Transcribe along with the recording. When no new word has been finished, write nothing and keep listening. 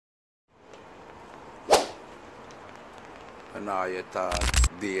And now you thought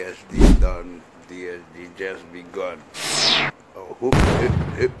DSD done, DSD just begun. Oh, hoop, hip,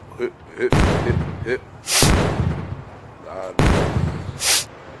 hip, hip, hip, hip, hip. God,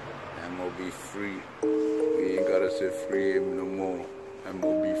 MOB free. We ain't gotta say free him no more.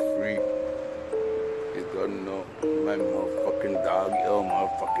 MOB free. You don't know my motherfucking dog, yo,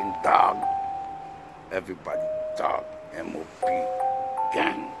 motherfucking dog. Everybody dog. MOB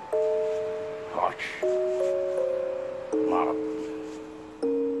gang. Hush. Mob.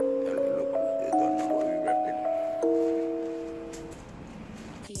 L.A.Locos, they don't know what we reppin'.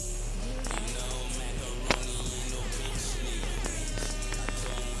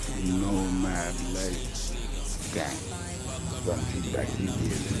 No mad life. Gang. Something back in the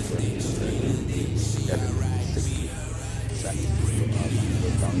years.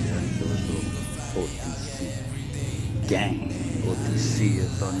 OTC. Gang. OTC, you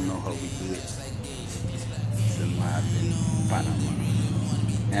don't know how we do it. Panama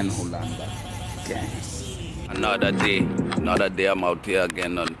and Holanda gang. Another day I'm out here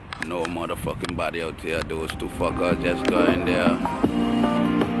again. No motherfucking body out here. Those two fuckers just go in there.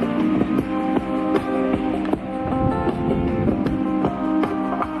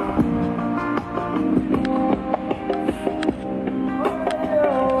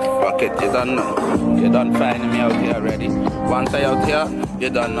 Fuck it, you don't know. You don't find me out here already. Once I out here, you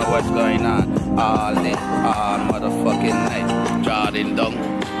don't know what's going on. All day, all motherfucking night. Jordan down.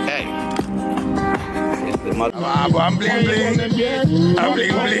 Hey. It's the mother. I'm bling bling. I'm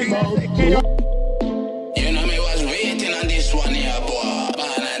bling bling. You know me was waiting on this one here, boy.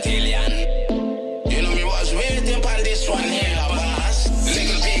 Banatilian. You know me was waiting on this one here, boss.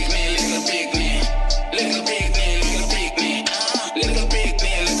 Little picnic, little picnic. Little picnic, little picnic. Little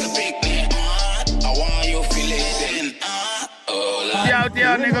picnic, little picnic. I want you feeling. Oh, out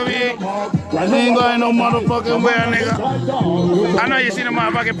there, nigga, we ain't going no motherfucking where, nigga. I know you see the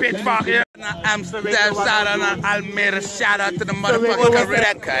motherfucking pitchfork here. Amsterdam, shout out to almere, shout out to the motherfucking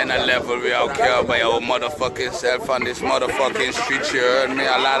that kind of level we out here by our motherfucking self on this motherfucking street. You heard me?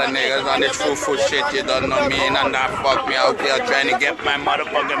 A lot of niggas on this truthful shit. You don't know me and that fuck me out here trying to get my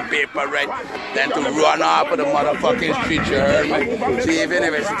motherfucking paper right. Then to run off of the motherfucking street. You heard me? See, even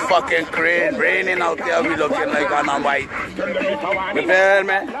if it's fucking raining out there, we looking like on a white. You feel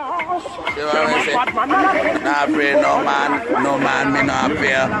me? You know what I say? Not afraid, no man, me not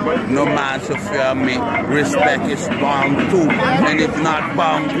fear. No man to fear me. Respect is bound too. And if not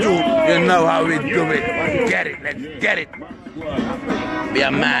bound too, you know how we do it. Get it, let's get it. Be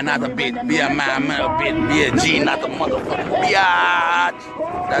a man, not a bit. Be a man, not a bit. Be a G, not a motherfucker. Biatch.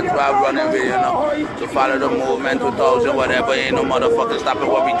 That's why I'm running with, you know. To follow the movement, 2000, whatever. Ain't no motherfucker stopping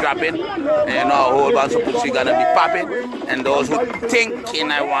what we dropping. And you know, a whole bunch of pussy gonna be popping. And those who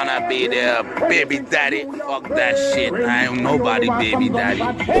thinking I wanna be their baby daddy, fuck that shit. I am nobody baby daddy.